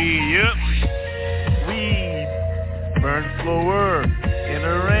at the weed, yup. Weed, burn slower. In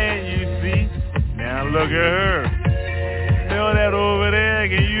the rain, you see, now look at her. Feel that over there,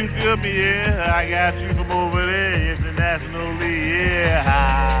 can you feel me, yeah? I got you from over there, internationally,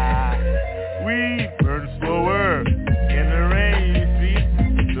 yeah. We burn slower, in the rain you see,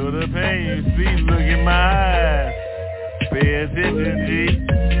 feel the pain you see, look in my eyes, pay attention, G.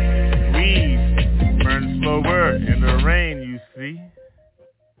 We burn slower, in the rain you see.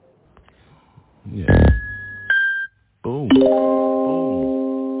 Yeah. Boom.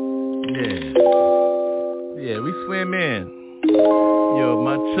 Yeah. Yeah, we swim in. Yo,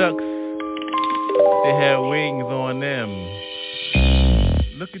 my chucks, they have wings on them.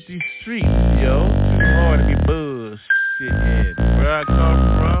 Look at these streets, yo. Too hard to be bullshitting. Where I come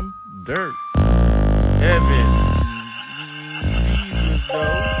from, dirt. Heaven,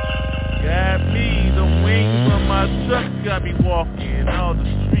 though. Got me, the wings on my truck got me walking. All the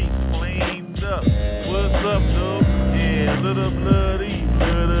streets flamed up. What's up, though? Yeah, little bloody,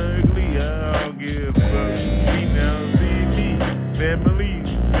 little ugly. I don't give a fuck. See now, see me. Family,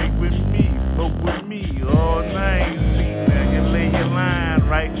 drink with me, smoke with me all night. See now, you lay your line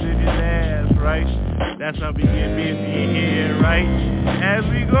right to your ass, right? That's how we get busy here, right? As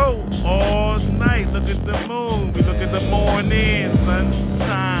we go all night, look at the moon, we look at the morning,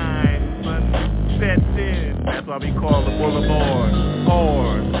 sunshine, sunset in. That's why we call the boulevard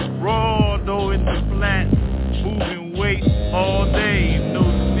hard. Raw though in the flat, moving weight all day. No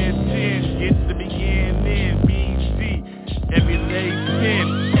snitching, get the beginning. BG, every day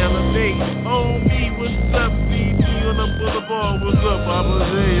 10, elevate. Oh me, what's up? CG on the boulevard, what's up? Papa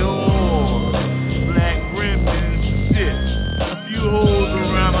J, oh. Black rim and shit. A few holes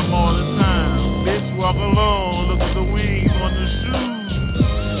around them all the time. Bitch, walk along, look at the wings on the shoes.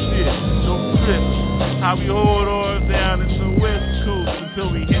 Shit, no trip. How we hold ours down in the West Coast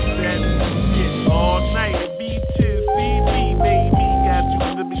until we hit that shit all night. Beaches, CD, baby, got you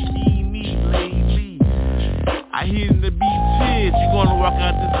in the bikini, lady. I hit in the beaches, you gonna walk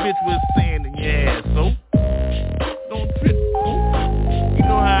out this bitch with sand in your ass, so don't trip, fool. You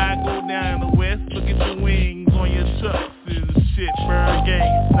know how I go down in the West. Look at the wings on your trucks and shit,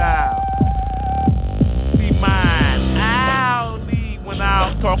 ByrdGang style. See mine, I'll leave when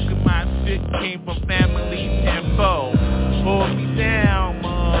I'm talking my shit. Came from family tempo. Hold me down,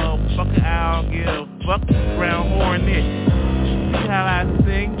 motherfucker, I don't give a fuck. Ground hornet. See how I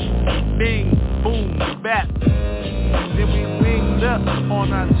sing? Bing, boom, bap. Then we winged up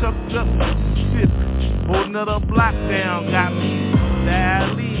on our chucked up shit. Hold another block down, got me.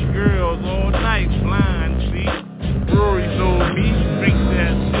 Dally girls all night, blind, see? Rory told me, drink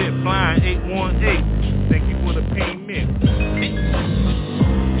that shit, blind 818. Thank you for the payment.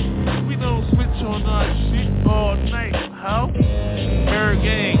 We don't switch on our shit all night, how?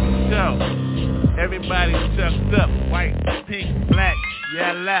 ByrdGang, shout. Everybody chucked up, white, pink, black,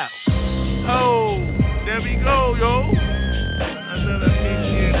 yellow. Oh, there we go, yo. Another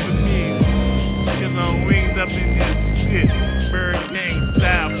mission for me. Cause I'm winged up in this shit. ByrdGang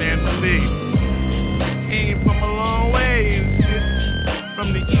style family. Came from a long way and shit. From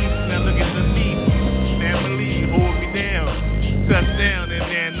the east, now look at the beat. Family, hold me down. Touchdown in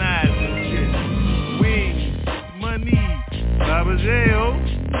their knives and shit. Wings, money, Baba J-O.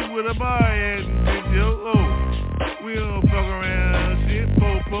 With a bar and shit, yo. Oh, we don't fuck around shit.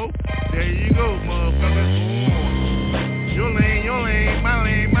 Popo. There you go, motherfucker. Your lane, my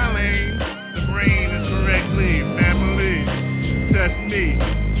lane, my lane. The brain is correctly, family. Touch me.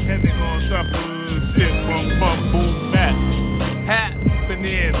 Heavy on top of the shit. Bum, bum, boom, bat.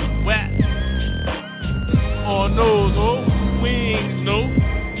 Happening, whack. On those, oh, wings, no.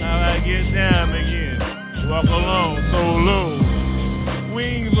 How I get down again. Walk along, so low.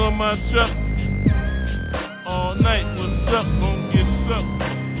 Wings on my truck. All night, what's up? Gonna get sucked.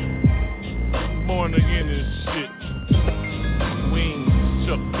 Born again and shit. Wings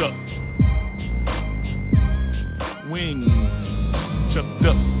chucked up. Wings chucked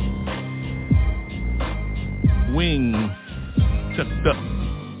up. Wings chucked up.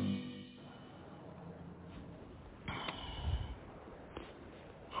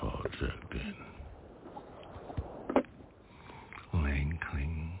 All chucked in. Lane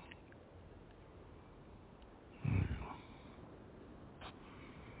clean.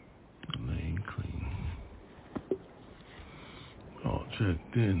 Lane clean. All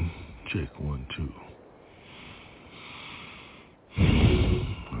checked in. Check 1, 2.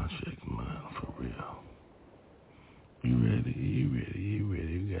 I'll check mine for real. You ready? You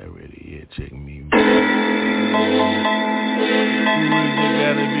got ready. Yeah, check me. Who is it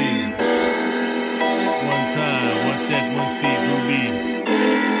gotta be? One time, one check, one seat, who be?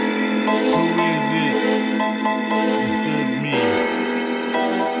 Who is it? It's just me.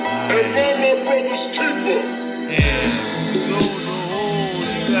 And go the hole,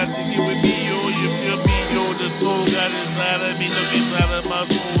 you got to get with me, yo, you feel me, yo, the soul got inside of me, look inside of my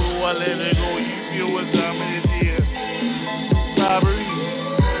soul, I let it go, you feel what time it is here. Robbery,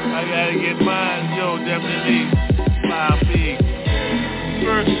 I gotta get mine, yo, definitely, my big.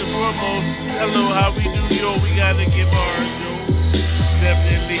 First and foremost, hello, how we do, yo, we gotta get ours, yo.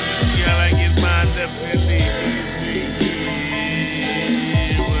 Definitely, you gotta get mine, definitely.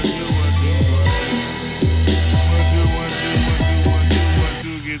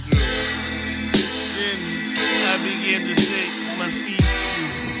 Begin to shake my feet,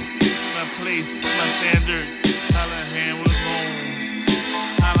 my place, my standard. How the hand was on,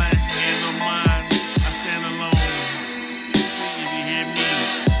 how the hand on mine. I stand alone. If you hear me,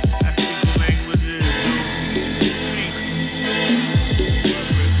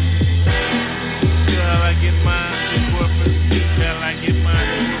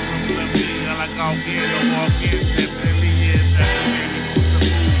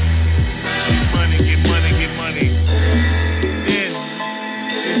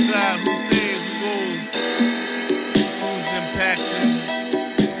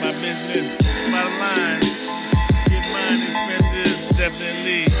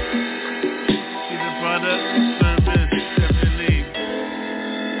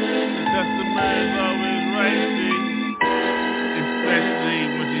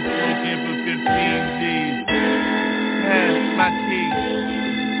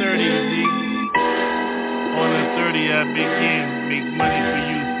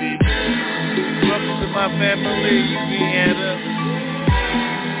 my family, we had up.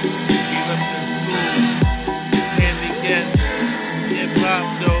 Get up in school. Handicap. Hip-hop,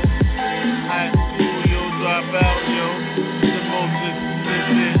 though. High school, yo, drop out, yo. The most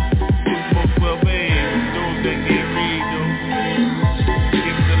explicit. Most well-made. Those that get read, though.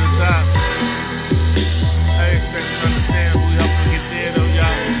 Get to the top. I expect to understand who helped me get there, though,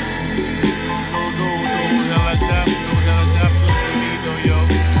 y'all. No, helicopter for me, though, yo.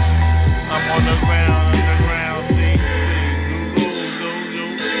 I'm on the ground, see,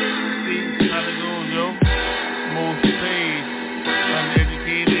 see how it goes, yo. Most paid,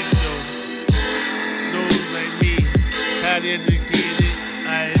 uneducated, yo. Those like me, highly educated,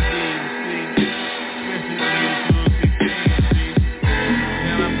 I.D., see, especially to those 16, see.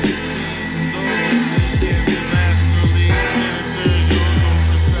 And I'm 16, those internationally, senators, yo, those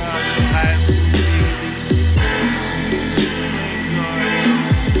beside your high school,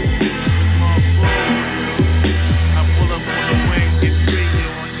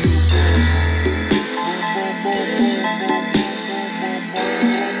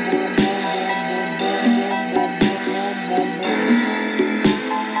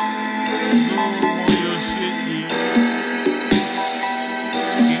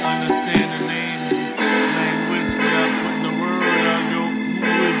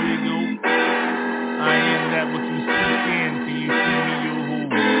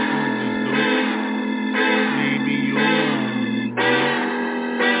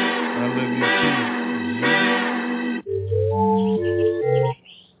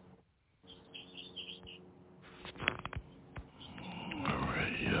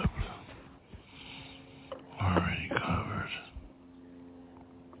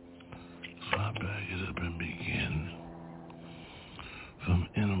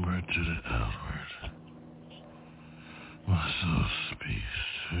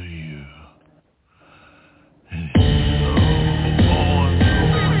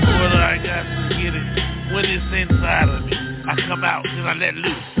 let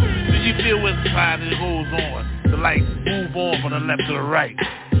loose. Do you feel what's inside that goes on? The light move on from the left to the right.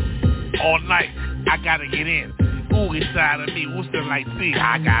 All night, I gotta get in. Ooh, inside of me, what's the light see?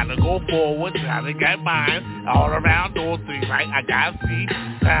 I gotta go forward, gotta get mine. All around those things, right? I gotta see.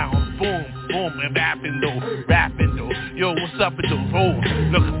 Sound, boom, boom, and rapping though. Yo, what's up with those hoes?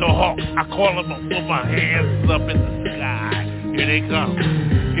 Look at the hawks, I call them up with my hands up in the sky. Here they come.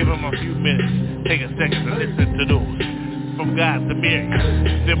 Give them a few minutes. Take a second to listen to those. From God to Mary.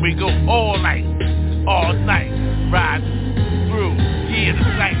 Then we go all night, ride through,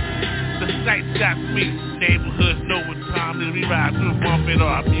 the sights got me. Neighborhoods know what time it is. We ride through bumping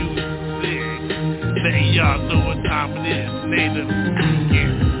our music. Letting y'all know what time it is. Native,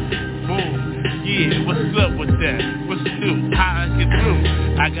 yeah, boom, yeah, what's up with that? What's new? How I get through?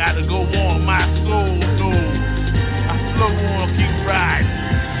 I gotta go on my soul, though. I slow on, keep riding.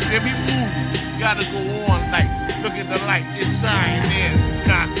 Then we move, gotta go on like. Look at the light, it's shining,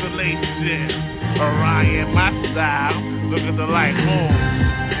 constellation. Orion, my style. Look at the light, boom.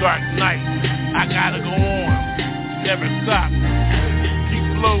 Dark night, I gotta go on. Never stop, keep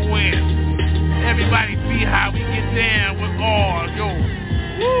flowing. Everybody see how we get down with all, yo.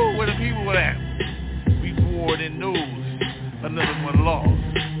 Woo, where the people at? We bored and news, another one lost.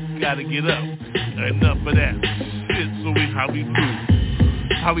 Gotta get up, enough of that shit, so how we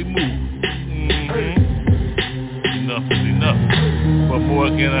move. Enough is enough. What more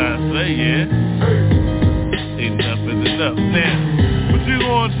can I say, yeah? Enough is enough. Now, what you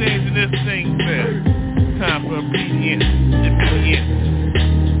gonna change in this thing, man? Time for obedience.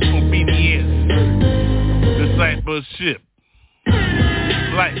 Discipleship.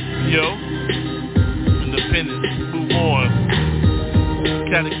 Life, yo. Independence. Move on.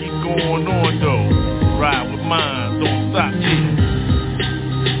 Gotta keep going on, though. Ride with mine. Don't stop, yeah.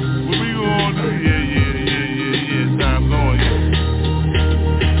 What we gonna do? Yeah. Time going, yeah.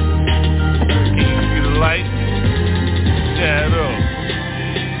 Can you see the light? Shadow.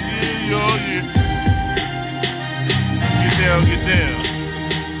 Yeah. Get down.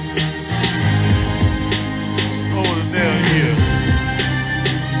 Hold it down here.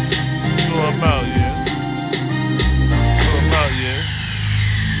 Throw them out, yeah.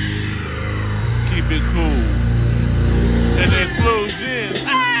 Keep it cool. And then close in.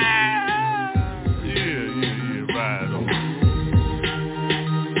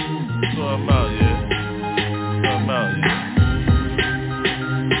 I'm out, yeah.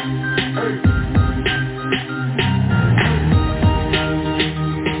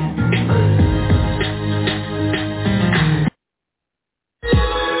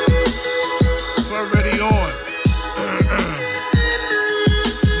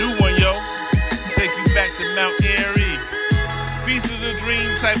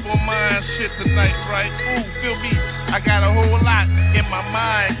 shit tonight, right? Ooh, feel me, I got a whole lot in my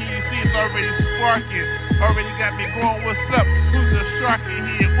mind. Can you see it's already sparking? Already got me going, what's up? Who's the shark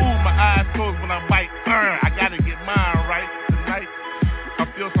in here? Ooh, my eyes closed when I bite. I gotta get mine right tonight. I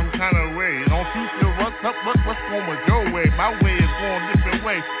feel some kind of way. Don't you feel what's up? What's going with your way? My way is going a different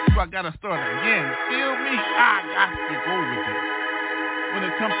way. So I gotta start again. Feel me? I got to go with it. When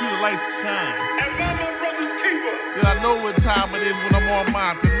it comes to the lights shine. And mama brother's keeper. Then I know what time it is when I'm on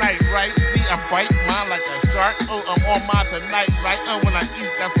mine tonight, right? See, I bite mine like a shark. Oh, I'm on mine tonight, right? When I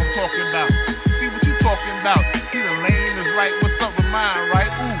eat, that's what I'm talking about. See what you talking about? See, the lane is right. What's up with mine,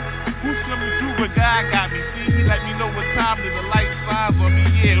 right? Ooh, who's swimming through? But God got me. See, he let me know what time it is. The light shines on me.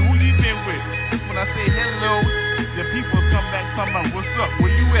 Yeah, who you been with? Just when I say hello, the people come back talking about what's up?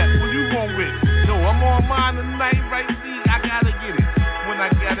 Where you at? Where you going with? No, I'm on mine tonight, right? See, I gotta get it. When I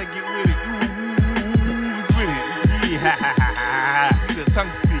gotta get with it. Ooh, with it. Yeah, the tongue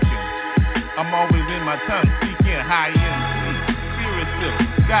speaking. I'm always in my tongue speaking high end. Spirit still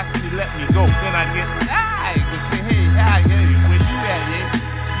got to let me go. Then I get high. But say, hey, hi, hey, where you at,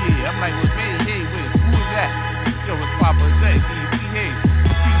 yeah? Yeah, I'm like, well, hey, wait, who is that? Yo, it's Poppa J. See, hey,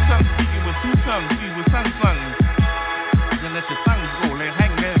 see, tongue speaking with two tongues. See, with tongues. Then let your tongues go. Let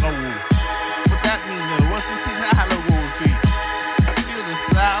hang there, go. What that mean, though? What's this thing? How to go, see?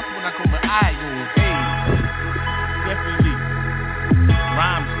 When I come to I go, hey, definitely,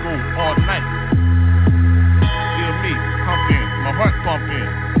 rhymes go all night. Feel me, pumping, my heart pumping,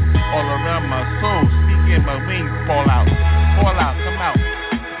 all around my soul, speaking, my wings fall out, come out,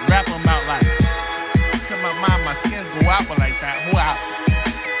 wrap them out like, come out, my skin go out like that, who out?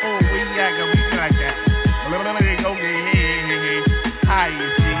 Oh, we at, go, we like that. Okay, hey, hi, you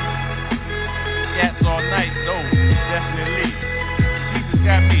see, that's all night, though, definitely.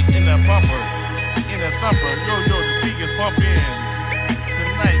 Got me in the bumper, in the thumper. Yo, the speakers pumping.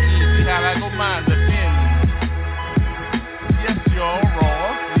 Tonight, you see how I go mind the pin. Yes, y'all, raw.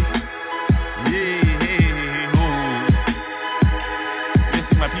 Yeah, ooh. Yes,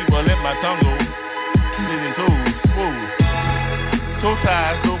 my people, let my tongue go. Sitting toes, whoa. Toe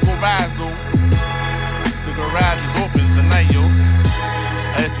ties, don't go by, though. The garage is open tonight, yo.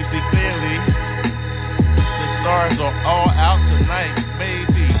 As you see clearly, the stars are all out tonight.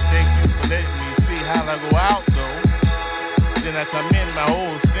 Baby, thank you for letting me see how I go out, though. Then I come in my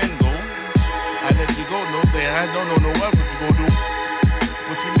old single. I let you go, no, say I don't know no what you go do.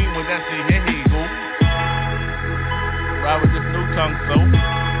 What you mean when that say, hey, go? Ride with this new tongue, so.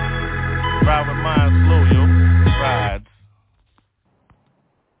 Ride with mine slow, yo. Rides.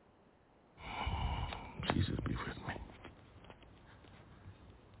 Jesus be with me.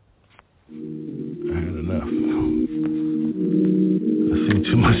 I had enough. I've seen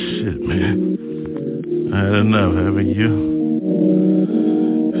too much shit, man. I had enough, haven't you?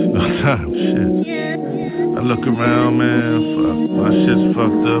 It's no time, shit. I look around, man, fuck. My shit's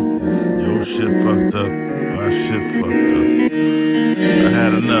fucked up. Your shit fucked up. My shit fucked up. I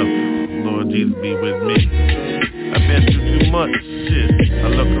had enough. Lord Jesus be with me. I've been through too much shit. I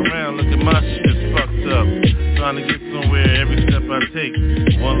look around, look at my shit fucked up. Trying to get somewhere every step I take.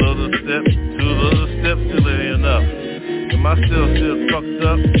 One little step, two little steps, still ain't enough. Am I still fucked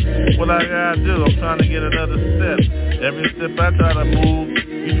up? What I gotta do? I'm trying to get another step. Every step I try to move,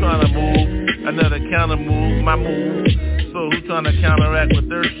 you trying to move. Another counter move, my move. So who trying to counteract with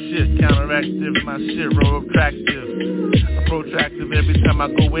their shit? Counteractive, my shit real protractive. Every time I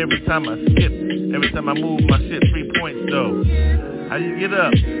go, every time I skip. Every time I move, my shit 3 points though. How you get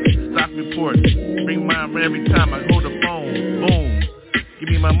up? Stop report. Bring mine every time I go to phone. Boom. Give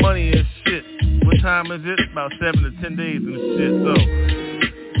me my money and shit. What time is it? About 7 to 10 days and shit. So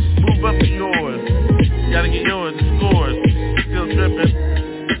move up to yours. Gotta get yours in scores. Still tripping.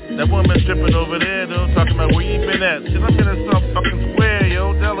 That woman tripping over there though. Talking about where you been at. Shit, I'm in some fucking square,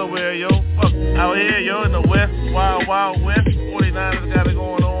 yo. Delaware, yo. Fuck. Out here, yo. In the west. Wild, wild west. 49ers got it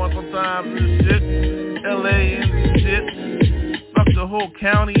going on sometimes and shit. LA and shit. Fuck the whole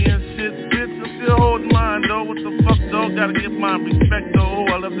county and shit, bitch. I'm still holding mine, though. What the fuck, though? Gotta get my respect, though.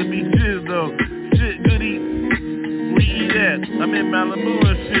 I love to be jizz, though. Shit, good eat. Where you eat at? I'm in Malibu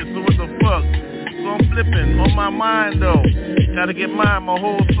and shit, so what the fuck? So I'm flipping on my mind, though. Gotta get mine, my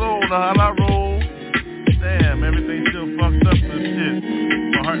whole soul, to how I roll. Damn, everything still fucked up and shit.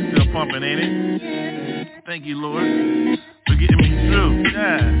 My heart's still pumping, ain't it? Thank you, Lord, for getting me through.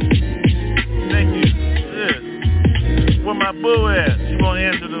 Yeah. Thank you. Shit. Where my boo at? She won't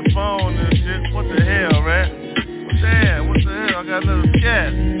answer the phone and shit. What the hell, right? Damn, what the hell? I got another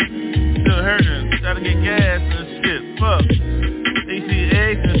cat. Still hurting. Gotta get gas and shit. Fuck.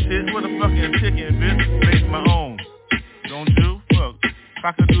 ACAs and shit. What the fucking chicken, bitch? Make my own. Don't do? Fuck.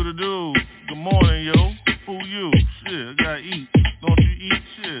 Cock-a-doodle-doo.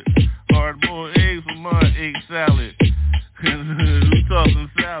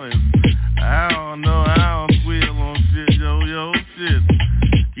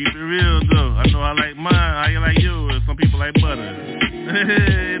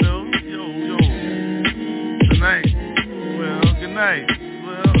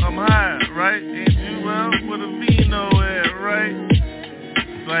 high, right? Ain't you well with a vino at, right?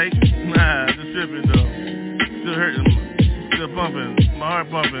 Like, nah, just tripping though. Still hurting, still pumping, my heart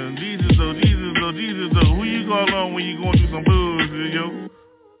pumping. Jesus though. Who you call on when you going through some bullshit, yo?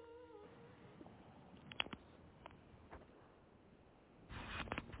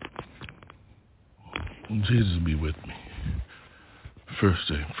 Jesus be with me. First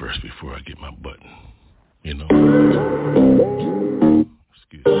thing first before I get my button, you know.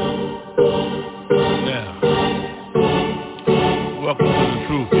 Excuse me. Now, welcome to the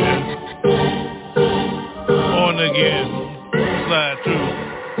truth, yeah. On again, slide through.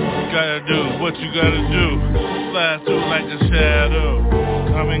 Gotta do what you gotta do. Slide through like a shadow.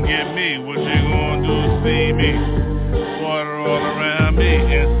 Come and get me. What you gonna do? See me. Water all around me,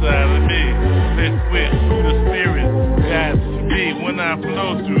 inside of me. With the spirit, guides me. When I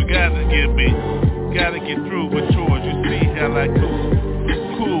flow through, gotta get me. Gotta get through with chores. You see how I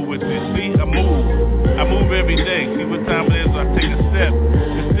cool with it. See, I move every day. See what time it is, I take a step.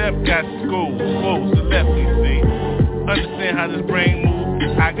 The step got to go, close to left, you see. Understand how this brain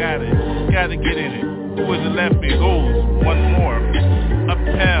moves? I got it. Gotta get in it. Who is the left me? Goes. One more.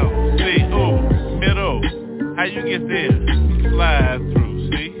 Uptown. See, middle. How you get there? Slide through,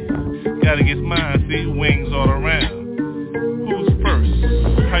 see? Gotta get mine, see? Wings all around. Who's first?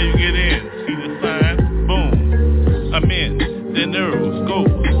 How you get in? See the sign? Boom. I'm in. Then arrows go.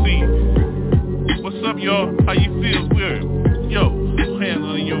 See? What's up, y'all? How you feel? Weird. Yo,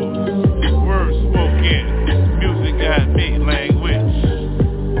 handling yours. Words spoken. Music got me.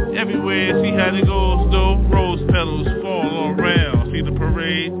 Language. Everywhere. See how it goes, though? Rose petals fall all around. See the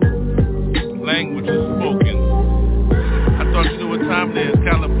parade? Language is spoken. I thought you knew what time it is.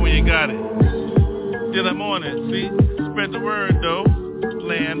 California got it. Still I'm on it, see? Spread the word, though.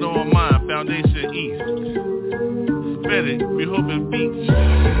 Land on mine, foundation east. Spread it, Rehoboth Beach.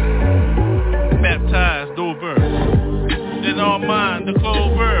 Baptized over. Then on mine, the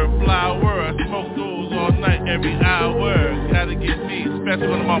clover, flower. I smoke those all night, every hour. Gotta get me, especially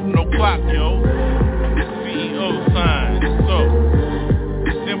when I'm off no clock, yo. CEO sign, so.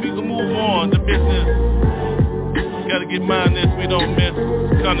 Then we can move on to business. Gotta get mine this, we don't miss.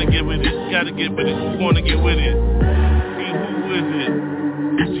 Gonna get with it, gotta get with it. Who's gonna get with it? See, who is it?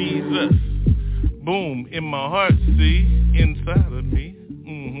 Jesus. Boom, in my heart, see, inside of me.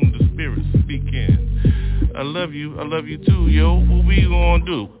 The spirit speaking. I love you too, yo. What we gonna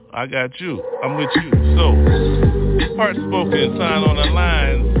do? I got you, I'm with you. So, heart spoken, sign on the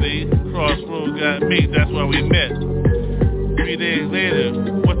line, see. Crossroads got me, that's why we met. 3 days later,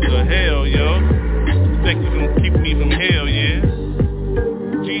 what the hell, yo? Think you gonna keep me from hell, yeah?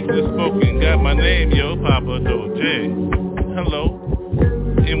 Jesus spoken, got my name, yo, Poppa J. Hello.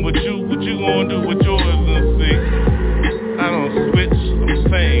 And what you gonna do with yours and see? I don't switch, I'm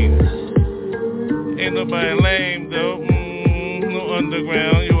sane. Ain't nobody lame, though. No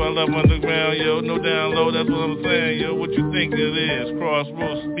underground, yo, I love underground, yo. No down low, that's what I'm saying, yo. What you think it is?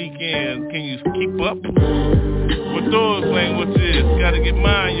 Crossroads speaking, can you keep up? What those languages, gotta get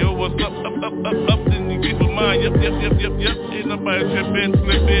mine, yo. What's up, then you keep in mind. Yep. Ain't nobody tripping,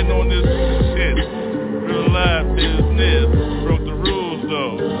 slipping on this shit. Real life business, broke the rules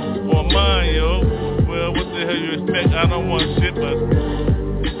though. On mine, yo. Well, what the hell you expect? I don't want shit, but